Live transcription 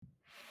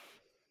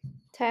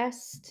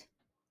Test,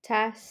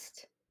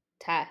 test,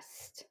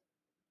 test.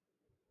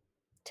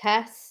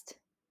 Test,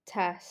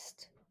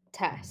 test,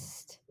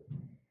 test.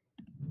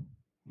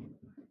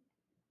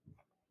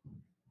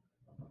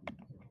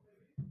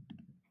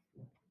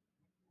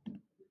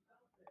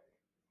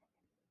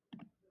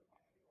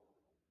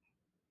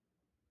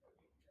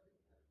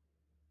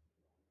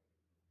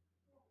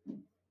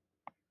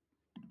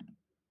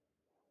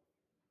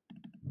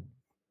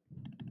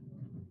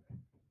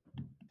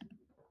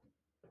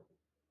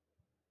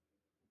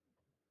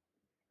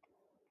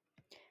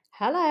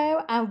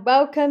 Hello and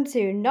welcome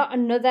to Not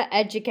Another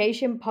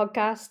Education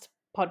podcast.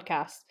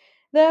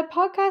 The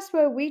podcast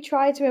where we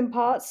try to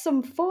impart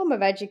some form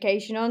of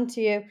education onto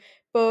you,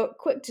 but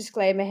quick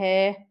disclaimer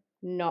here,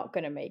 not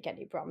going to make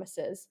any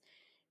promises.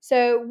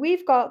 So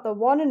we've got the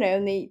one and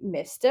only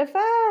Mr.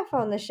 Firth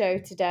on the show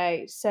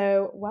today.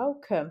 So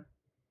welcome.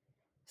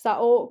 Is that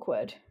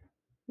awkward?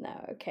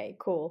 No, okay,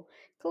 cool.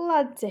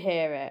 Glad to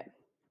hear it.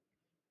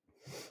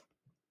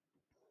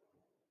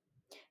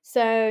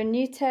 So,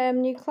 new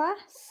term, new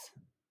class?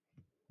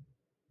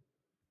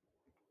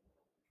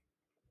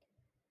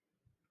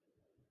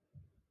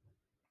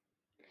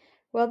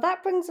 Well,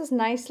 that brings us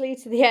nicely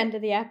to the end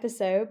of the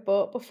episode.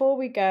 But before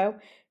we go,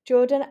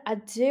 Jordan, I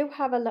do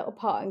have a little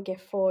parting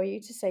gift for you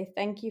to say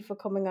thank you for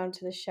coming on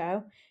to the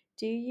show.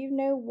 Do you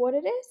know what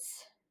it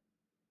is?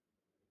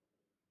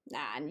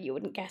 Nah, you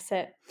wouldn't guess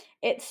it.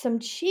 It's some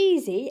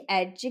cheesy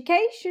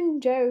education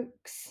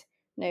jokes.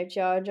 No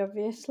charge,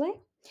 obviously.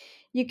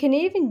 You can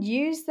even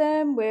use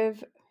them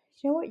with,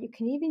 you know what? You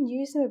can even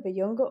use them with a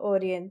younger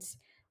audience,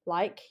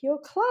 like your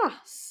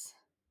class.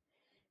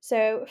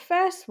 So,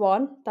 first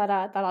one that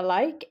I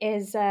like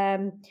is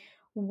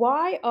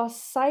why are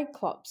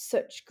Cyclops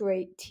such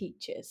great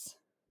teachers?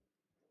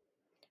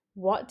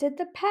 What did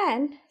the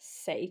pen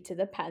say to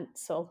the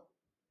pencil?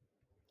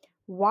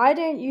 Why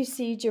don't you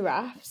see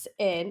giraffes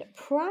in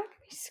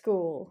primary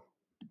school?